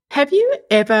Have you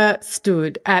ever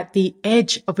stood at the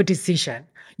edge of a decision,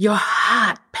 your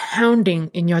heart pounding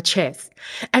in your chest,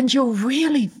 and you're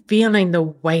really feeling the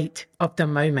weight of the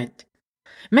moment?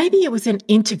 Maybe it was an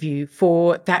interview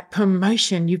for that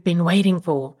promotion you've been waiting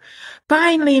for,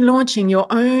 finally launching your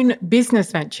own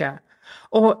business venture,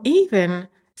 or even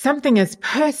something as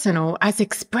personal as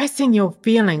expressing your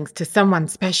feelings to someone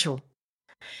special.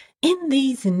 In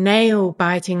these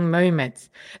nail-biting moments,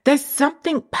 there's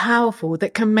something powerful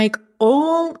that can make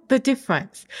all the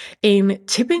difference in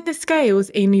tipping the scales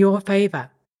in your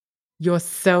favor: your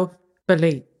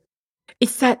self-belief.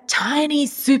 It's that tiny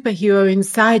superhero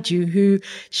inside you who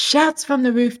shouts from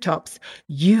the rooftops,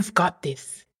 "You've got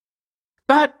this."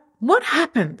 But what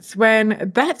happens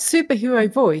when that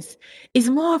superhero voice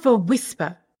is more of a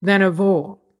whisper than a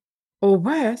roar? Or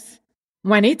worse,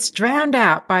 when it's drowned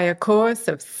out by a chorus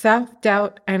of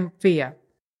self-doubt and fear?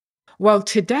 Well,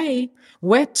 today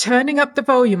we're turning up the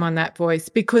volume on that voice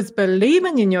because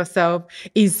believing in yourself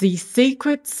is the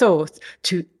secret sauce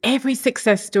to every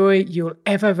success story you'll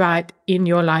ever write in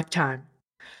your lifetime.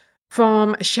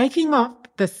 From shaking off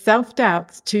the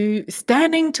self-doubts to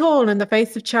standing tall in the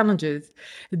face of challenges,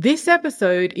 this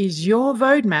episode is your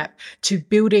roadmap to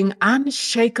building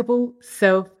unshakable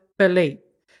self-belief.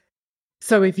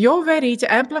 So if you're ready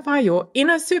to amplify your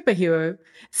inner superhero,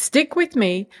 stick with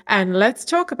me and let's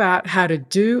talk about how to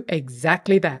do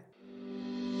exactly that.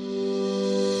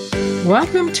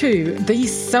 Welcome to the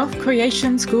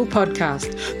Self-Creation School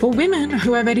podcast for women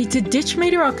who are ready to ditch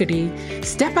mediocrity,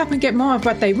 step up and get more of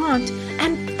what they want,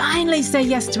 and finally say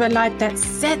yes to a life that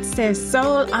sets their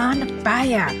soul on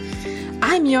fire.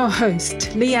 I'm your host,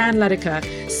 Leanne Leddeker,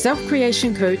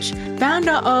 self-creation coach,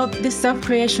 founder of the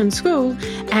Self-Creation School,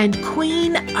 and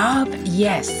queen of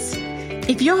yes.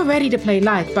 If you're ready to play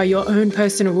life by your own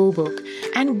personal rulebook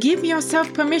and give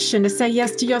yourself permission to say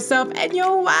yes to yourself and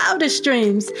your wildest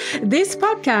dreams, this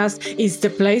podcast is the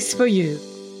place for you.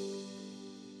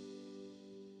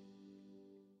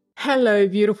 Hello,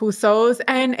 beautiful souls,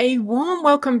 and a warm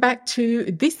welcome back to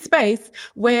this space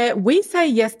where we say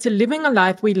yes to living a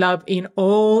life we love in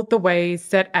all the ways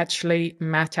that actually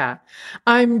matter.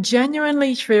 I'm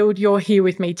genuinely thrilled you're here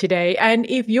with me today, and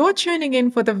if you're tuning in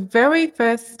for the very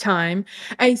first time,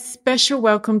 a special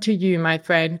welcome to you, my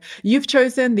friend. You've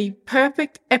chosen the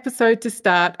perfect episode to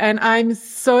start, and I'm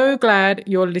so glad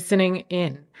you're listening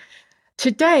in.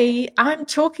 Today, I'm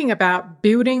talking about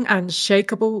building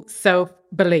unshakable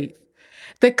self-belief,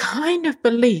 the kind of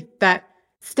belief that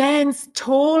stands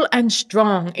tall and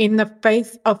strong in the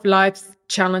face of life's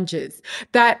challenges,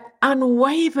 that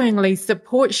unwaveringly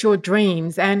supports your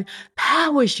dreams and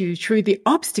powers you through the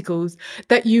obstacles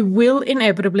that you will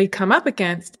inevitably come up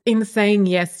against in saying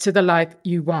yes to the life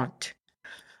you want.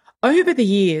 Over the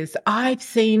years, I've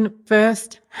seen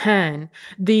firsthand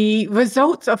the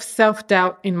results of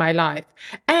self-doubt in my life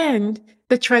and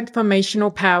the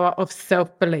transformational power of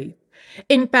self-belief.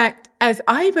 In fact, as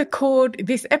I record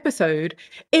this episode,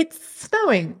 it's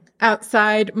snowing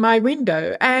outside my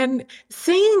window, and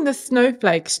seeing the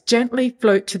snowflakes gently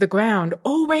float to the ground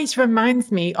always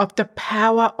reminds me of the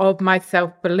power of my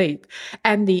self-belief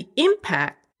and the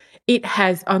impact it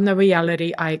has on the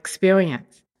reality I experience.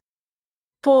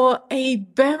 For a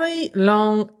very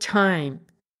long time,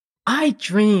 I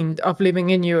dreamed of living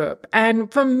in Europe,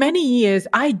 and for many years,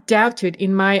 I doubted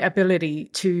in my ability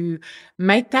to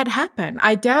make that happen.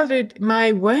 I doubted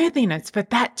my worthiness for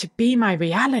that to be my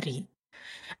reality.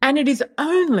 And it is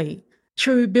only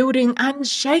through building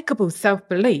unshakable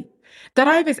self-belief that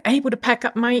I was able to pack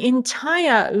up my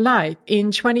entire life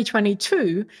in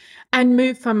 2022 and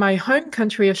move from my home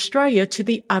country, Australia, to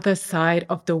the other side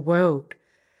of the world.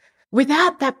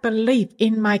 Without that belief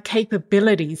in my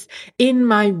capabilities, in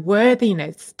my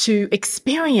worthiness to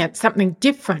experience something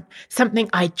different, something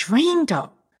I dreamed of,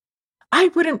 I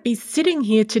wouldn't be sitting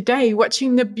here today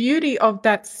watching the beauty of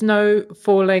that snow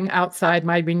falling outside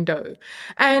my window.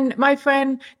 And my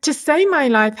friend, to say my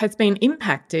life has been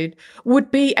impacted would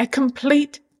be a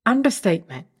complete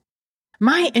understatement.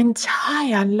 My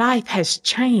entire life has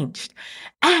changed,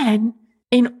 and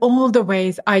in all the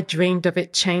ways I dreamed of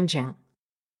it changing.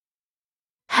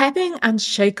 Having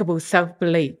unshakable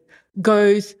self-belief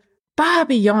goes far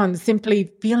beyond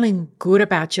simply feeling good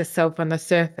about yourself on the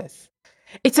surface.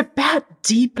 It's about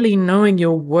deeply knowing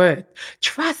your worth,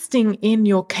 trusting in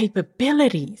your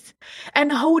capabilities, and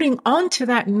holding on to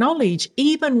that knowledge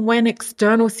even when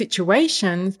external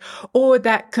situations or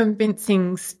that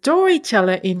convincing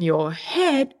storyteller in your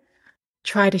head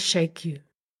try to shake you.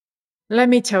 Let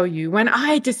me tell you, when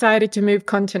I decided to move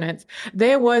continents,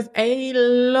 there was a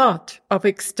lot of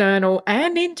external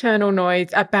and internal noise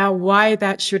about why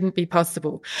that shouldn't be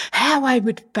possible, how I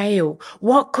would fail,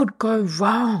 what could go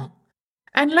wrong.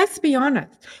 And let's be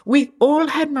honest, we all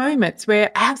had moments where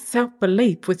our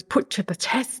self-belief was put to the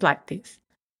test like this.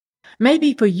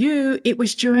 Maybe for you, it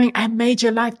was during a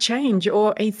major life change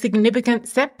or a significant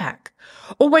setback,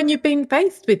 or when you've been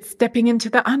faced with stepping into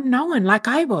the unknown like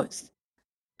I was.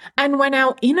 And when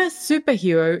our inner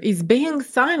superhero is being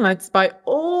silenced by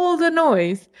all the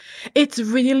noise, it's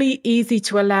really easy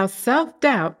to allow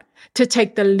self-doubt to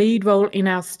take the lead role in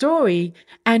our story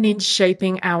and in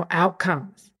shaping our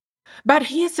outcomes. But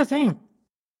here's the thing.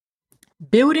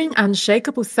 Building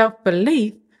unshakable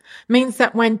self-belief means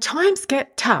that when times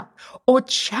get tough or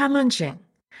challenging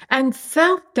and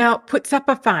self-doubt puts up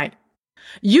a fight,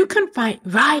 you can fight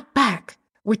right back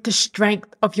with the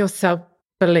strength of your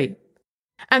self-belief.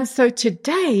 And so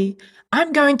today,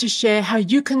 I'm going to share how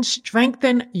you can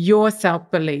strengthen your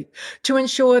self-belief to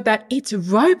ensure that it's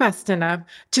robust enough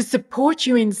to support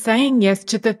you in saying yes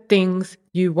to the things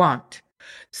you want.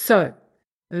 So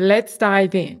let's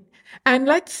dive in. And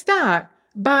let's start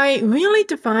by really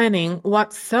defining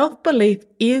what self-belief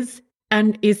is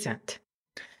and isn't.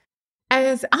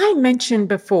 As I mentioned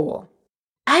before,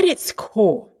 at its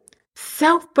core,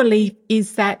 self-belief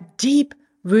is that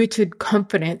deep-rooted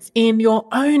confidence in your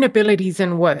own abilities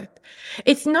and worth.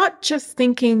 It's not just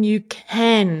thinking you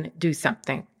can do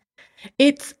something.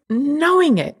 It's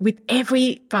knowing it with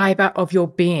every fiber of your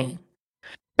being.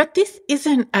 But this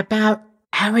isn't about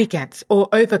arrogance or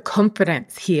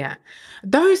overconfidence here.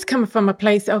 Those come from a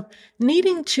place of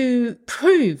needing to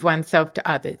prove oneself to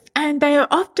others, and they are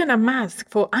often a mask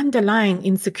for underlying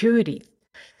insecurities.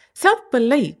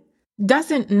 Self-belief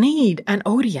doesn't need an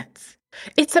audience.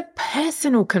 It's a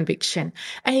personal conviction,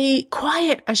 a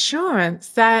quiet assurance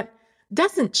that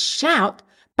doesn't shout,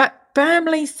 but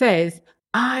firmly says,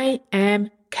 I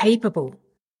am capable.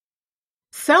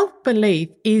 Self-belief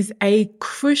is a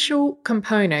crucial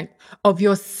component of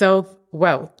your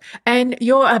self-wealth and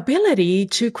your ability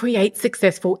to create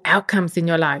successful outcomes in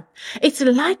your life. It's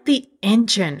like the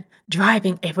engine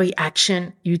driving every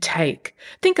action you take.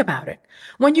 Think about it.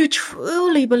 When you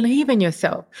truly believe in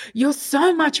yourself, you're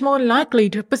so much more likely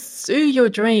to pursue your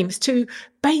dreams, to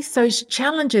face those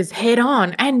challenges head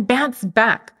on and bounce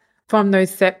back from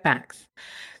those setbacks.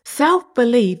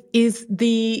 Self-belief is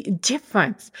the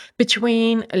difference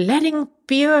between letting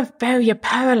fear of failure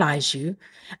paralyze you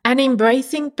and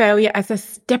embracing failure as a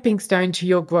stepping stone to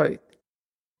your growth.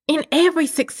 In every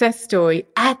success story,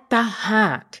 at the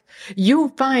heart, you'll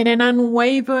find an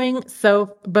unwavering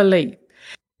self-belief.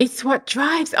 It's what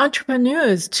drives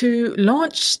entrepreneurs to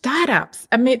launch startups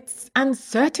amidst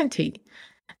uncertainty,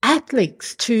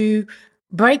 athletes to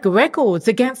break records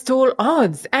against all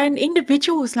odds, and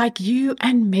individuals like you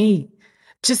and me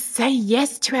to say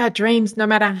yes to our dreams no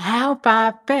matter how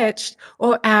far-fetched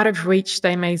or out of reach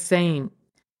they may seem.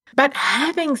 But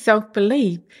having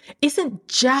self-belief isn't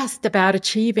just about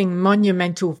achieving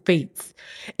monumental feats.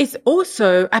 It's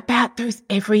also about those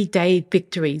everyday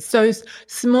victories, those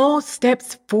small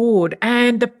steps forward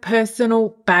and the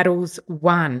personal battles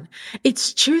won.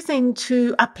 It's choosing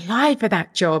to apply for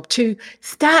that job, to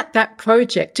start that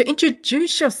project, to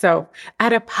introduce yourself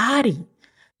at a party,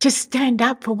 to stand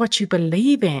up for what you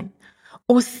believe in,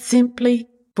 or simply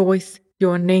voice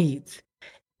your needs.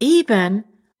 Even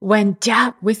when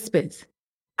doubt whispers,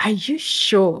 are you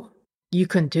sure you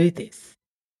can do this?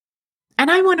 And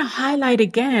I want to highlight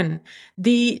again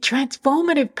the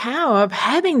transformative power of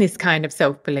having this kind of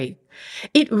self-belief.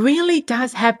 It really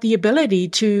does have the ability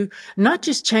to not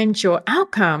just change your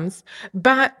outcomes,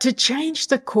 but to change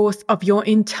the course of your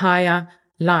entire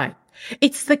life.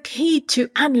 It's the key to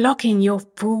unlocking your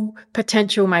full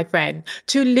potential, my friend,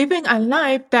 to living a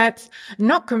life that's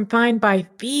not confined by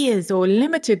fears or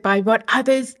limited by what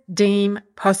others deem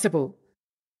possible.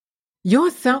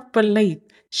 Your self-belief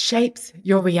shapes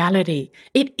your reality.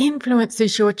 It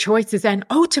influences your choices and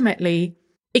ultimately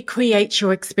it creates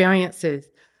your experiences.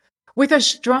 With a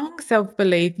strong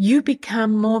self-belief, you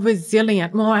become more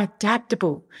resilient, more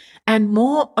adaptable, and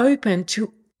more open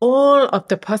to all of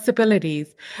the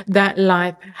possibilities that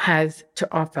life has to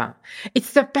offer.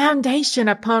 It's the foundation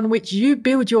upon which you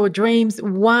build your dreams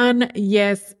one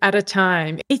yes at a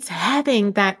time. It's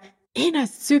having that inner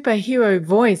superhero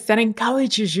voice that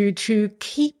encourages you to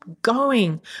keep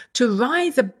going, to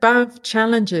rise above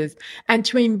challenges, and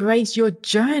to embrace your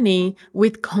journey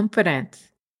with confidence.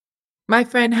 My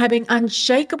friend, having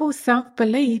unshakable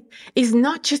self-belief is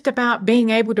not just about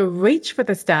being able to reach for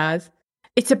the stars.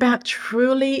 It's about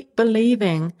truly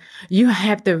believing you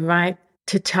have the right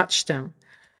to touch them.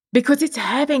 Because it's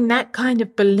having that kind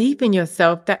of belief in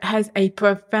yourself that has a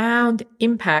profound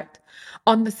impact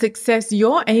on the success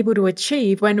you're able to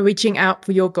achieve when reaching out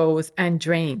for your goals and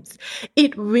dreams.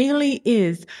 It really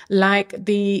is like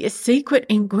the secret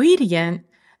ingredient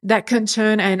that can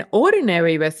turn an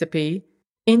ordinary recipe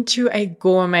into a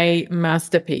gourmet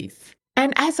masterpiece.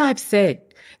 And as I've said,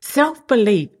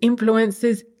 self-belief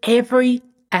influences every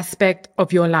aspect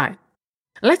of your life.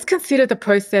 Let's consider the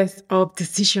process of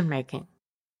decision making.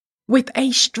 With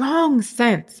a strong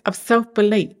sense of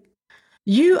self-belief,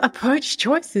 you approach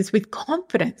choices with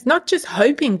confidence, not just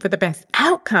hoping for the best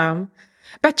outcome,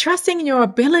 but trusting in your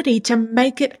ability to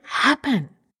make it happen.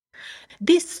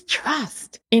 This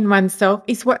trust in oneself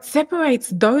is what separates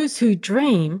those who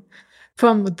dream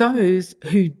from those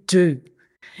who do.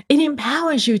 It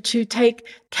empowers you to take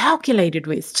calculated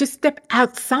risks, to step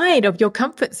outside of your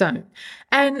comfort zone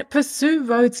and pursue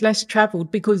roads less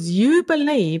traveled because you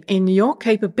believe in your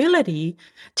capability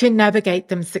to navigate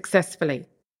them successfully.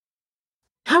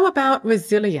 How about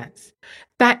resilience?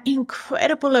 That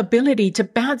incredible ability to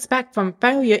bounce back from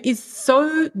failure is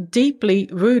so deeply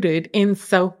rooted in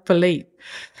self-belief.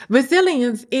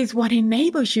 Resilience is what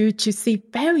enables you to see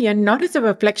failure not as a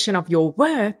reflection of your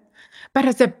worth, but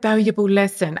as a valuable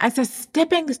lesson, as a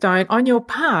stepping stone on your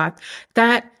path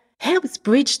that helps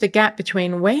bridge the gap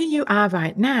between where you are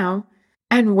right now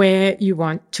and where you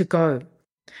want to go.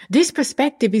 This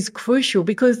perspective is crucial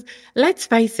because, let's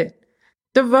face it,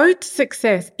 the road to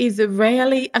success is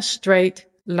rarely a straight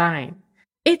line.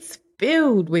 It's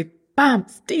filled with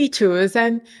bumps, detours,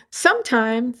 and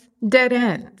sometimes dead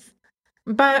ends.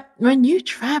 But when you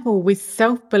travel with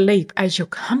self-belief as your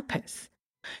compass,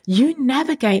 you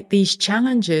navigate these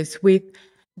challenges with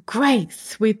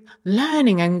grace, with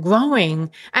learning and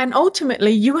growing, and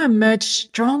ultimately you emerge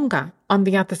stronger on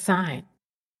the other side.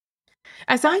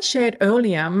 As I shared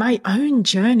earlier, my own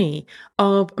journey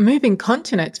of moving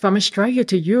continents from Australia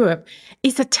to Europe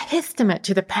is a testament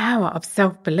to the power of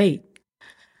self-belief.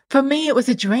 For me, it was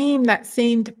a dream that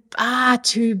seemed far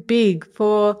too big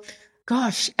for,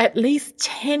 at least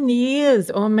 10 years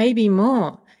or maybe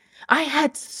more. I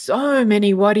had so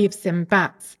many what ifs and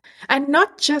buts, and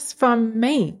not just from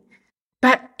me,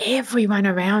 but everyone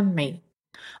around me.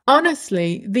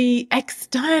 Honestly, the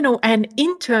external and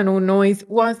internal noise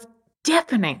was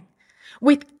deafening,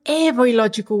 with every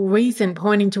logical reason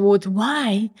pointing towards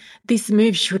why this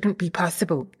move shouldn't be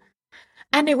possible.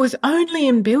 And it was only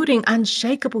in building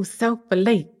unshakable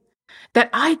self-belief that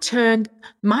I turned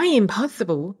my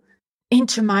impossible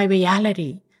into my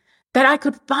reality, that I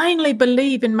could finally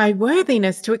believe in my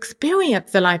worthiness to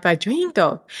experience the life I dreamed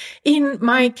of, in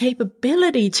my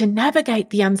capability to navigate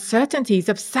the uncertainties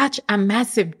of such a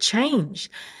massive change,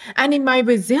 and in my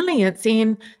resilience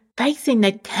in facing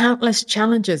the countless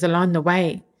challenges along the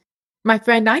way. My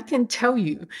friend, I can tell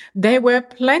you there were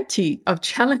plenty of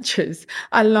challenges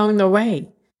along the way,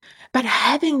 but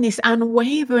having this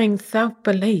unwavering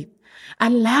self-belief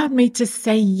allowed me to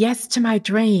say yes to my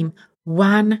dream,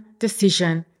 one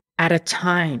decision at a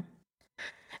time.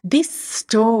 This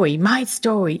story, my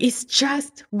story, is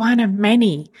just one of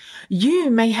many.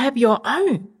 You may have your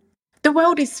own. The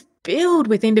world is filled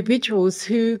with individuals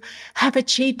who have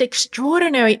achieved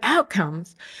extraordinary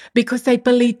outcomes because they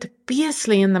believed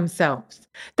fiercely in themselves.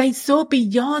 They saw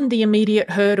beyond the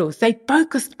immediate hurdles. They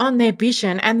focused on their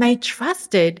vision and they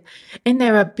trusted in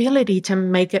their ability to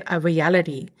make it a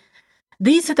reality.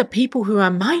 These are the people who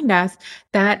remind us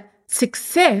that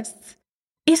success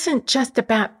isn't just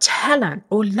about talent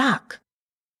or luck.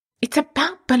 It's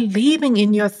about believing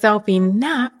in yourself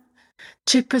enough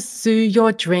to pursue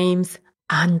your dreams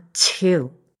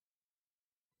until.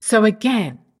 So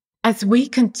again, as we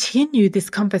continue this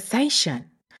conversation,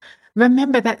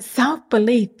 remember that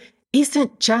self-belief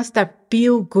isn't just a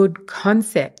feel-good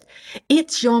concept.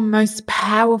 It's your most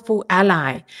powerful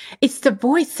ally. It's the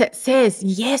voice that says,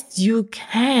 yes, you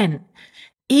can,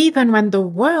 even when the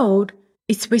world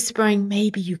is whispering,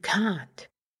 maybe you can't.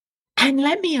 And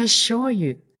let me assure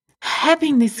you,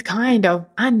 having this kind of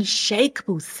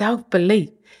unshakable self-belief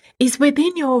is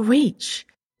within your reach.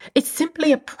 It's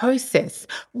simply a process,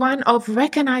 one of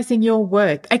recognizing your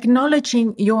worth,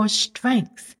 acknowledging your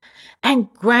strengths,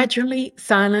 and gradually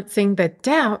silencing the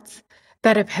doubts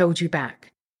that have held you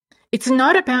back. It's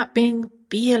not about being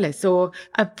fearless or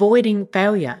avoiding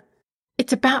failure.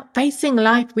 It's about facing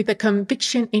life with a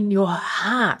conviction in your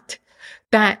heart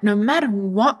that no matter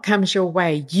what comes your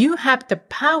way, you have the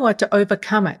power to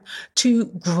overcome it, to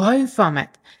grow from it,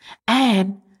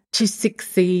 and to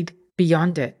succeed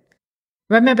beyond it.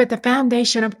 Remember, the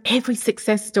foundation of every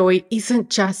success story isn't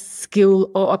just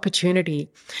skill or opportunity.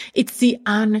 It's the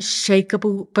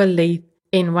unshakable belief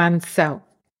in oneself.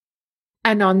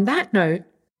 And on that note,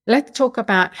 let's talk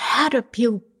about how to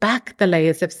peel back the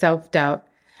layers of self-doubt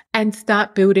and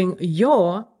start building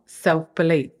your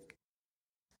self-belief.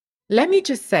 Let me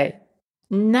just say,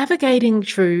 navigating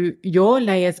through your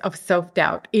layers of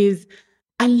self-doubt is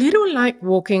a little like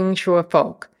walking through a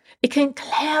fog. It can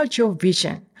cloud your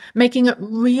vision, making it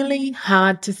really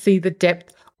hard to see the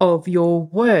depth of your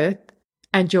worth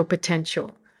and your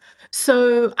potential.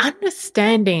 So,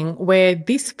 understanding where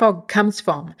this fog comes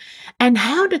from and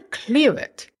how to clear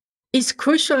it is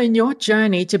crucial in your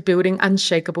journey to building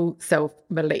unshakable self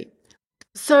belief.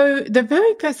 So, the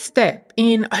very first step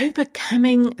in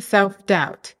overcoming self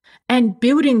doubt and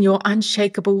building your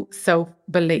unshakable self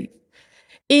belief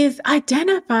is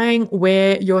identifying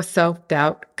where your self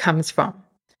doubt comes from.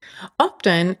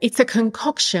 Often, it's a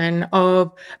concoction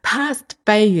of past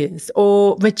failures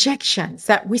or rejections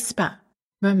that whisper,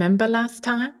 "Remember last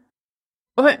time?"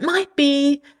 Or it might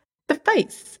be the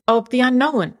face of the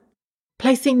unknown,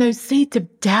 placing those seeds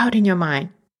of doubt in your mind.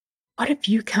 What if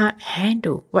you can't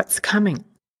handle what's coming?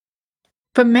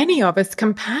 For many of us,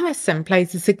 comparison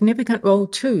plays a significant role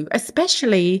too,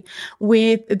 especially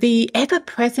with the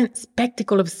ever-present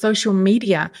spectacle of social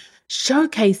media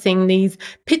showcasing these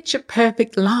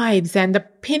picture-perfect lives and the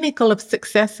pinnacle of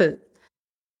successes.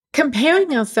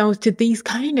 Comparing ourselves to these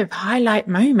kind of highlight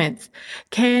moments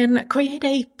can create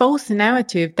a false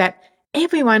narrative that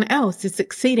everyone else is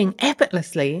succeeding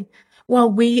effortlessly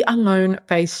while we alone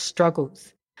face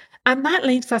struggles. And that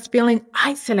leaves us feeling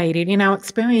isolated in our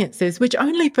experiences, which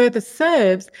only further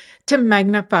serves to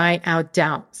magnify our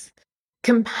doubts.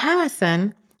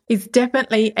 Comparison is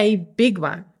definitely a big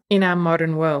one in our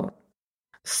modern world.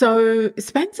 So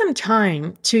spend some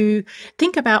time to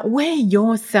think about where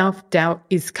your self-doubt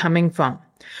is coming from.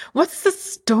 What's the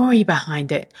story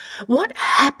behind it? What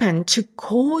happened to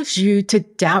cause you to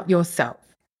doubt yourself?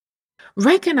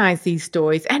 Recognize these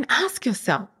stories and ask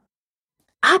yourself,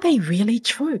 are they really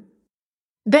true?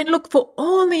 Then look for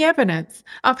all the evidence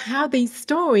of how these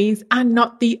stories are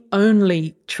not the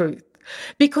only truth.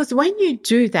 Because when you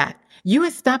do that, you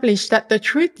establish that the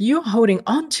truth you're holding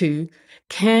on to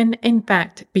can, in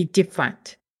fact, be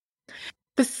different.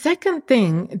 The second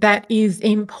thing that is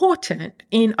important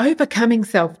in overcoming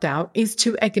self-doubt is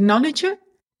to acknowledge it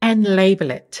and label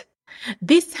it.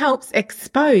 This helps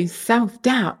expose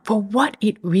self-doubt for what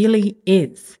it really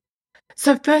is.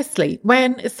 So firstly,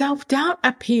 when self-doubt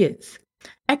appears,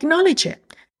 acknowledge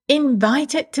it.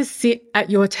 Invite it to sit at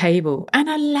your table and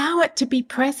allow it to be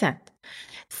present.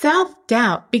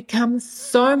 Self-doubt becomes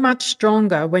so much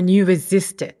stronger when you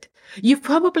resist it. You've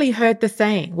probably heard the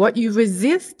saying, what you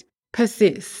resist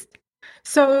persists.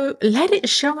 So let it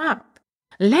show up.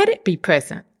 Let it be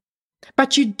present.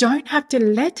 But you don't have to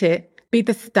let it be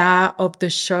the star of the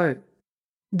show.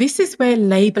 This is where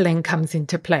labeling comes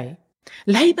into play.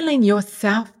 Labeling your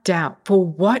self-doubt for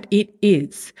what it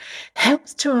is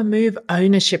helps to remove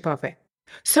ownership of it.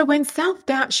 So when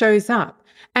self-doubt shows up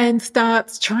and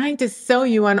starts trying to sell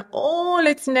you on all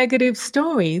its negative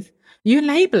stories, you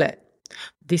label it.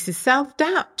 This is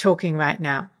self-doubt talking right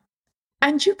now.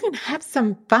 And you can have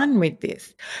some fun with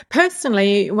this.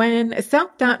 Personally, when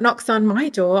self-doubt knocks on my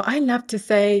door, I love to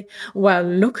say, well,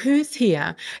 look who's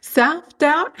here.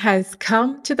 Self-doubt has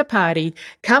come to the party.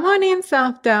 Come on in,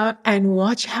 self-doubt, and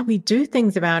watch how we do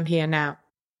things around here now.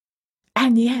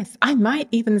 And yes, I might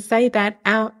even say that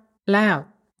out loud.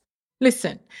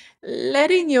 Listen,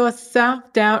 letting your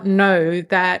self-doubt know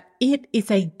that it is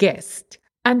a guest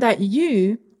and that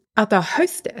you are the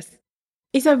hostess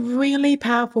is a really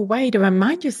powerful way to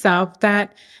remind yourself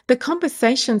that the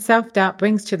conversation self-doubt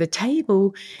brings to the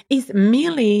table is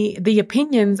merely the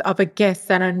opinions of a guest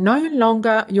that are no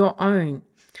longer your own.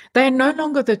 They are no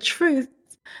longer the truth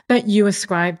that you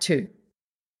ascribe to.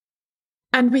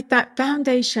 And with that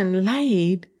foundation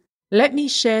laid, let me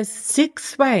share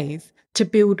 6 ways to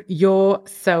build your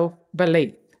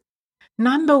self-belief.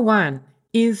 Number 1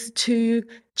 is to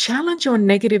challenge your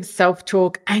negative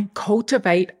self-talk and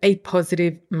cultivate a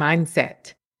positive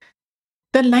mindset.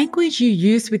 The language you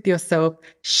use with yourself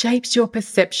shapes your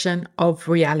perception of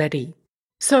reality.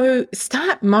 So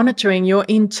start monitoring your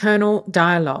internal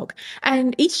dialogue,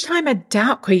 and each time a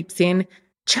doubt creeps in,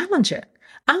 challenge it.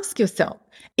 Ask yourself,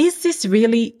 is this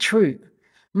really true?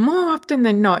 More often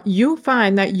than not, you'll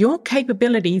find that your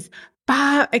capabilities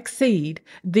far exceed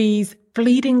these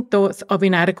fleeting thoughts of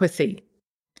inadequacy.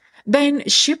 Then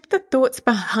shift the thoughts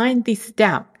behind this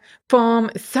doubt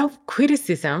from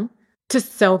self-criticism to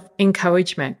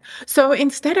self-encouragement. So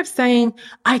instead of saying,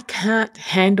 I can't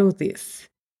handle this,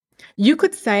 you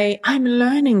could say, I'm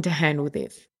learning to handle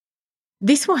this.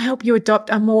 This will help you adopt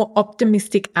a more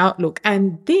optimistic outlook,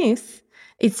 and this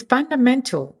is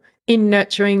fundamental in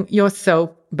nurturing your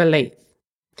self-belief.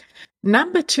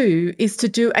 Number 2 is to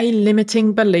do a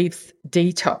limiting beliefs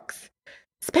detox.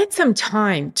 Spend some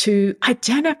time to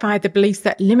identify the beliefs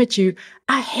that limit you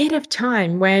ahead of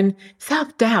time when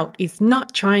self-doubt is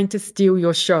not trying to steal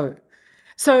your show.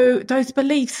 So those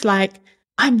beliefs like,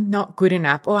 I'm not good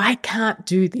enough, or I can't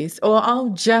do this, or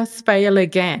I'll just fail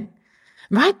again.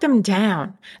 Write them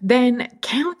down, then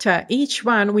counter each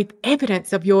one with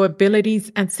evidence of your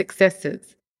abilities and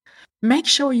successes. Make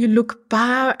sure you look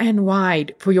far and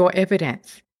wide for your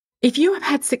evidence. If you have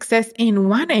had success in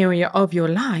one area of your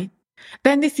life,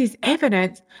 then this is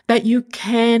evidence that you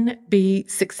can be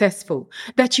successful,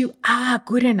 that you are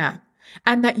good enough,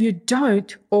 and that you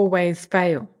don't always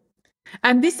fail.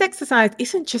 And this exercise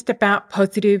isn't just about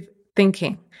positive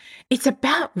thinking. It's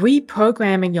about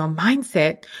reprogramming your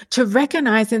mindset to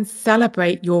recognize and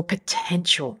celebrate your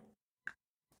potential.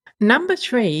 Number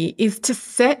 3 is to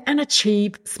set and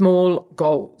achieve small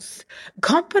goals.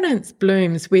 Confidence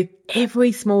blooms with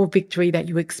every small victory that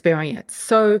you experience.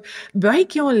 So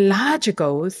break your larger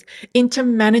goals into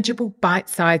manageable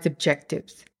bite-sized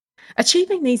objectives.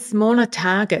 Achieving these smaller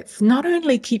targets not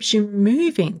only keeps you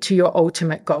moving to your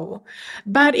ultimate goal,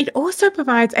 but it also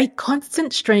provides a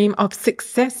constant stream of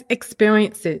success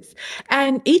experiences,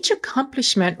 and each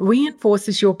accomplishment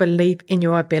reinforces your belief in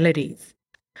your abilities.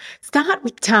 Start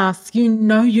with tasks you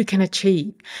know you can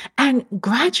achieve and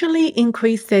gradually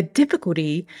increase their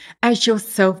difficulty as your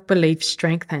self-belief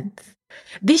strengthens.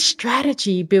 This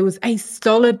strategy builds a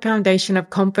solid foundation of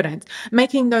confidence,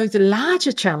 making those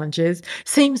larger challenges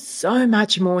seem so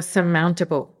much more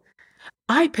surmountable.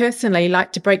 I personally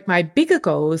like to break my bigger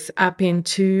goals up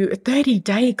into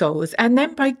 30-day goals and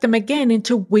then break them again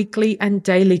into weekly and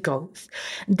daily goals.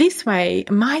 This way,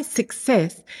 my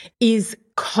success is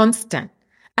constant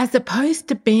as opposed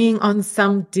to being on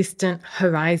some distant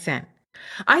horizon.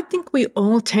 I think we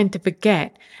all tend to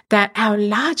forget that our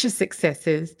larger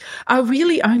successes are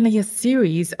really only a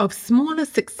series of smaller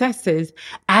successes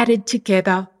added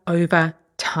together over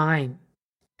time.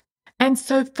 And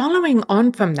so following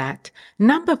on from that,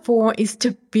 number 4 is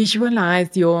to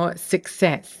visualize your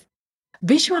success.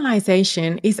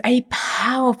 Visualization is a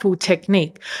powerful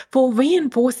technique for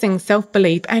reinforcing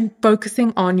self-belief and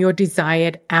focusing on your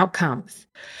desired outcomes.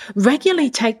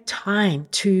 Regularly take time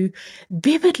to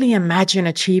vividly imagine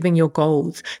achieving your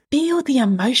goals, feel the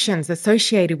emotions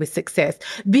associated with success,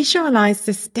 visualize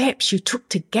the steps you took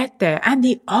to get there and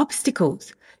the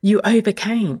obstacles you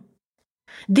overcame.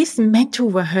 This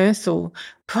mental rehearsal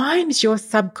primes your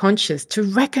subconscious to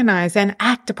recognize and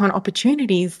act upon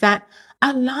opportunities that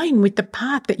align with the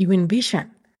path that you envision.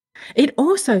 It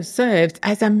also serves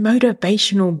as a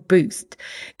motivational boost,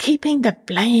 keeping the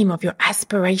flame of your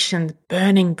aspirations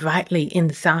burning brightly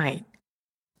inside.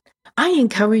 I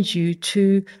encourage you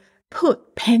to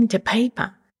put pen to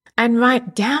paper and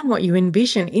write down what you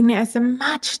envision in as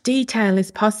much detail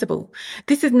as possible.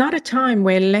 This is not a time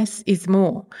where less is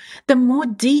more. The more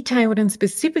detailed and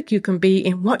specific you can be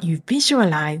in what you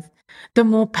visualize, the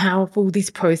more powerful this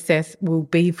process will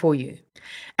be for you.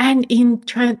 And in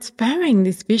transferring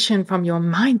this vision from your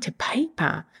mind to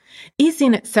paper is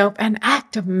in itself an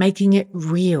act of making it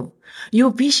real. Your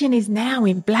vision is now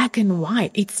in black and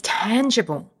white. It's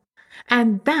tangible.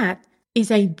 And that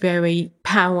is a very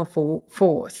powerful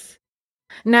force.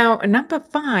 Now, number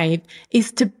 5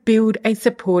 is to build a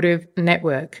supportive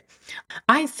network.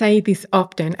 I say this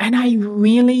often, and I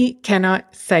really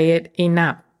cannot say it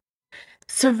enough.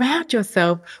 Surround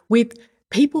yourself with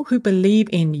people who believe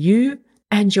in you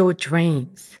and your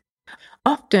dreams.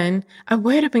 Often, a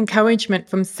word of encouragement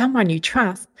from someone you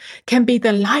trust can be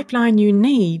the lifeline you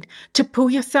need to pull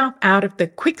yourself out of the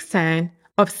quicksand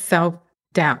of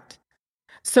self-doubt.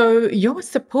 So your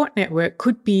support network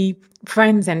could be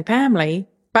friends and family,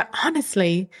 but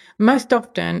honestly, most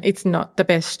often it's not the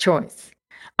best choice.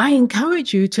 I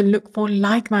encourage you to look for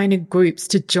like-minded groups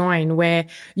to join where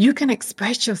you can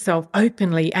express yourself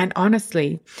openly and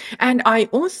honestly. And I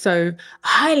also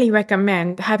highly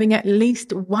recommend having at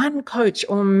least one coach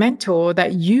or mentor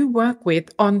that you work with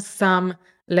on some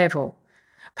level.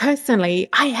 Personally,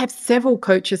 I have several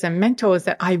coaches and mentors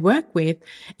that I work with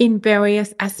in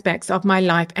various aspects of my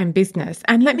life and business.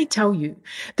 And let me tell you,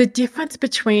 the difference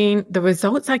between the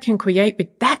results I can create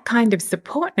with that kind of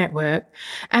support network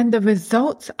and the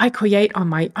results I create on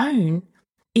my own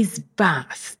is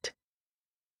vast.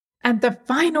 And the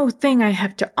final thing I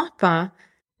have to offer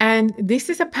and this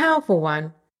is a powerful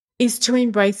one, is to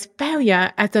embrace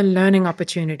failure as a learning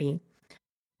opportunity.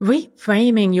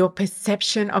 Reframing your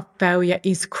perception of failure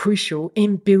is crucial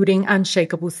in building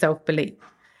unshakable self-belief.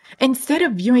 Instead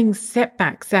of viewing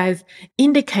setbacks as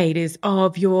indicators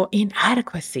of your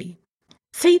inadequacy,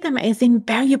 see them as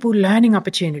invaluable learning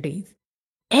opportunities.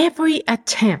 Every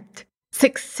attempt,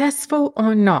 successful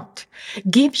or not,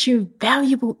 gives you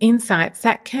valuable insights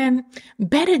that can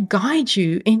better guide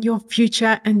you in your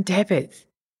future endeavors.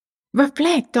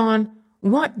 Reflect on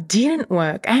what didn't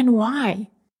work and why,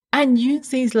 and use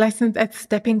these lessons as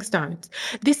stepping stones.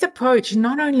 This approach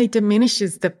not only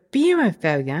diminishes the fear of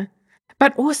failure,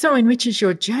 but also enriches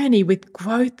your journey with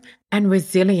growth and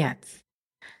resilience.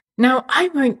 Now, I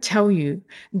won't tell you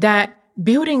that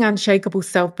building unshakable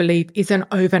self-belief is an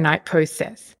overnight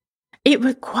process. It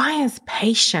requires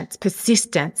patience,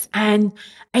 persistence, and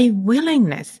a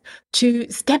willingness to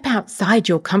step outside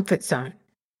your comfort zone.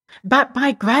 But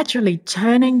by gradually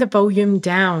turning the volume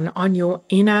down on your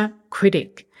inner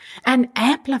critic and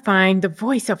amplifying the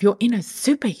voice of your inner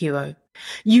superhero,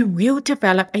 you will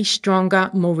develop a stronger,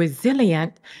 more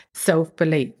resilient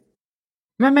self-belief.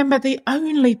 Remember, the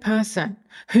only person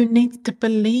who needs to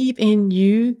believe in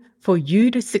you for you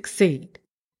to succeed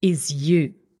is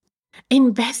you.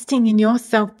 Investing in your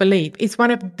self-belief is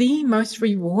one of the most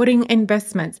rewarding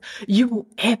investments you will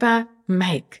ever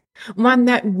make. One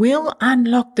that will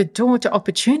unlock the door to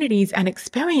opportunities and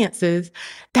experiences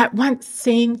that once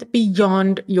seemed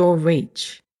beyond your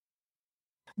reach.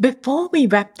 Before we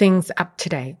wrap things up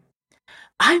today,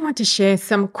 I want to share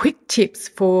some quick tips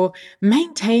for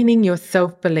maintaining your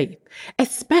self-belief,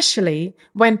 especially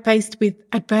when faced with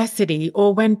adversity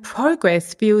or when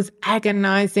progress feels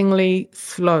agonizingly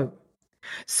slow.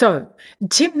 So,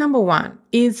 tip number 1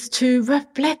 is to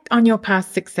reflect on your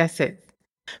past successes.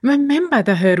 Remember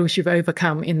the hurdles you've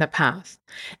overcome in the past.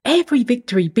 Every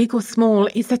victory, big or small,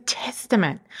 is a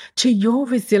testament to your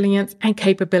resilience and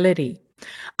capability.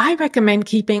 I recommend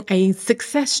keeping a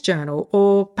success journal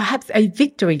or perhaps a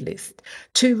victory list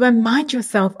to remind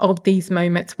yourself of these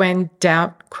moments when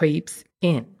doubt creeps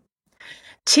in.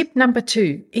 Tip number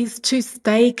 2 is to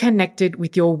stay connected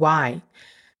with your why.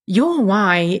 Your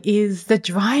why is the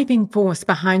driving force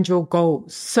behind your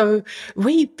goals. So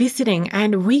revisiting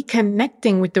and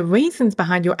reconnecting with the reasons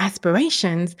behind your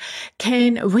aspirations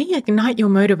can reignite your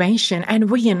motivation and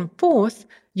reinforce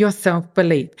your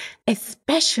self-belief,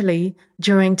 especially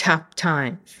during tough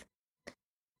times.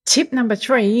 Tip number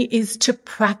 3 is to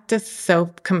practice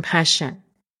self-compassion.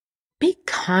 Be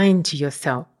kind to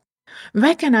yourself.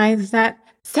 Recognize that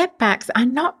setbacks are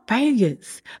not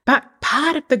failures, but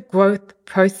part of the growth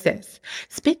process.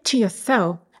 Speak to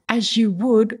yourself as you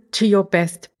would to your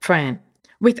best friend,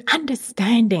 with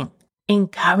understanding,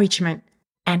 encouragement,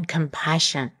 and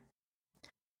compassion.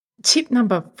 Tip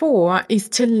number 4 is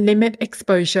to limit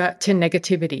exposure to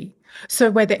negativity. So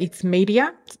whether it's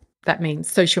media, that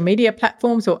means social media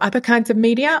platforms or other kinds of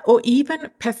media, or even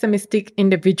pessimistic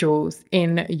individuals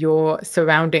in your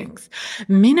surroundings.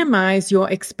 Minimize your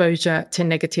exposure to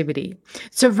negativity.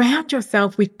 Surround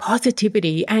yourself with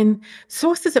positivity and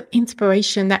sources of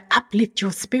inspiration that uplift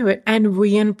your spirit and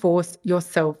reinforce your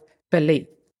self-belief.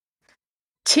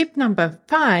 Tip number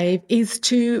 5 is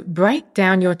to break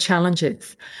down your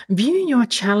challenges. View your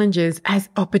challenges as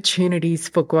opportunities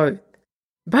for growth.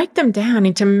 Break them down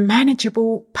into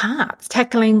manageable parts,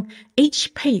 tackling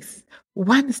each piece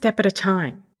one step at a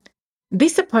time.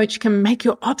 This approach can make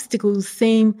your obstacles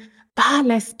seem far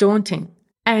less daunting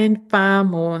and far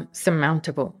more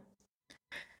surmountable.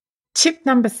 Tip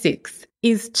number 6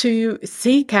 is to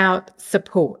seek out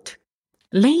support.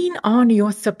 Lean on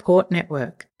your support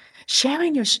network,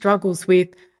 sharing your struggles with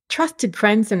trusted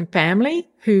friends and family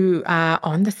who are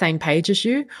on the same page as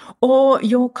you, or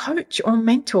your coach or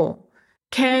mentor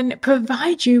can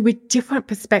provide you with different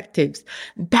perspectives,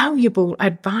 valuable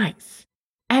advice,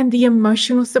 and the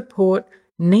emotional support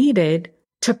needed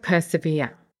to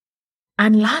persevere.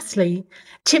 And lastly,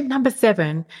 tip number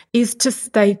 7 is to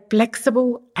stay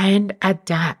flexible and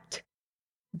adapt.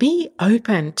 Be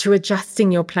open to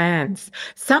adjusting your plans.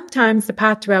 Sometimes the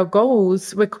path to our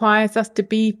goals requires us to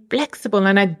be flexible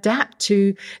and adapt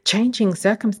to changing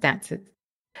circumstances.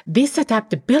 This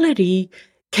adaptability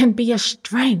can be a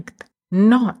strength,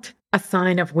 not a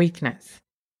sign of weakness.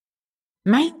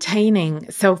 Maintaining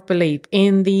self-belief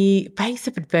in the face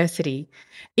of adversity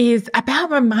is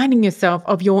about reminding yourself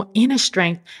of your inner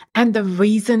strength and the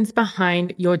reasons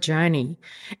behind your journey.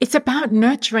 It's about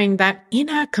nurturing that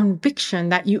inner conviction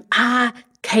that you are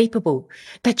capable,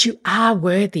 that you are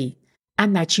worthy,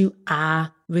 and that you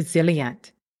are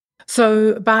resilient.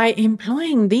 So by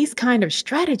employing these kind of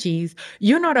strategies,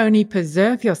 you not only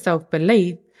preserve your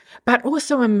self-belief, but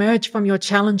also emerge from your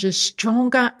challenges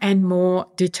stronger and more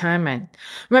determined.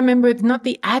 Remember, it's not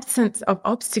the absence of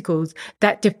obstacles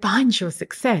that defines your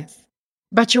success,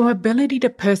 but your ability to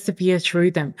persevere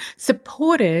through them,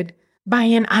 supported by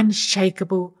an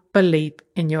unshakable belief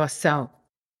in yourself.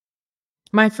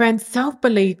 My friends,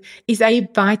 self-belief is a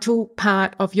vital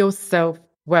part of your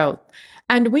self-wealth.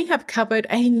 And we have covered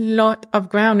a lot of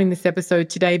ground in this episode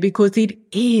today because it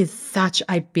is such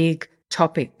a big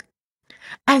topic.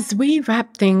 As we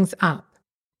wrap things up,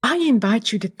 I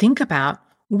invite you to think about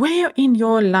where in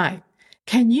your life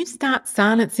can you start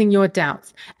silencing your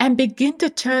doubts and begin to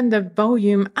turn the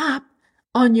volume up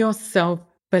on your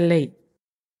self-belief.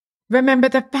 Remember,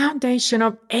 the foundation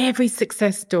of every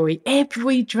success story,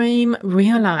 every dream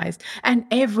realized, and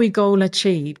every goal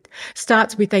achieved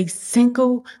starts with a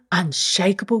single,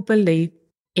 unshakable belief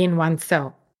in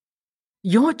oneself.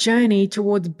 Your journey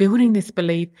towards building this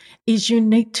belief is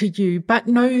unique to you, but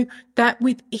know that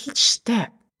with each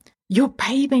step, you're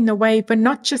paving the way for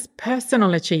not just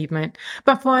personal achievement,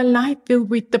 but for a life filled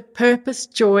with the purpose,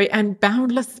 joy, and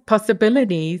boundless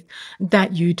possibilities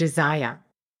that you desire.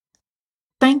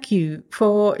 Thank you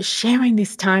for sharing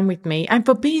this time with me and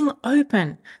for being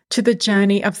open to the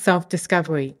journey of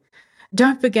self-discovery.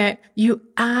 Don't forget, you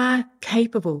are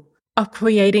capable of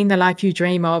creating the life you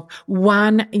dream of,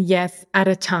 one yes at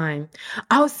a time.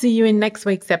 I'll see you in next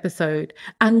week's episode.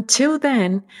 Until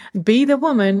then, be the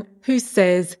woman who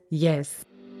says yes.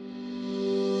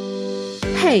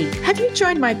 Hey, have you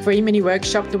joined my free mini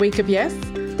workshop, The Week of Yes?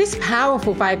 This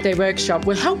powerful 5-day workshop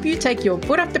will help you take your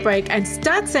foot off the brake and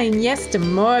start saying yes to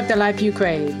more of the life you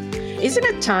crave. Isn't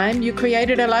it time you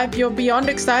created a life you're beyond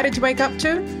excited to wake up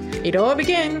to? It all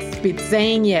begins with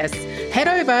saying yes. Head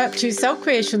over to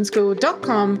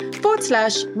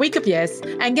selfcreationschool.com/week of yes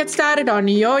and get started on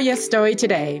your yes story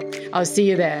today. I'll see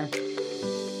you there.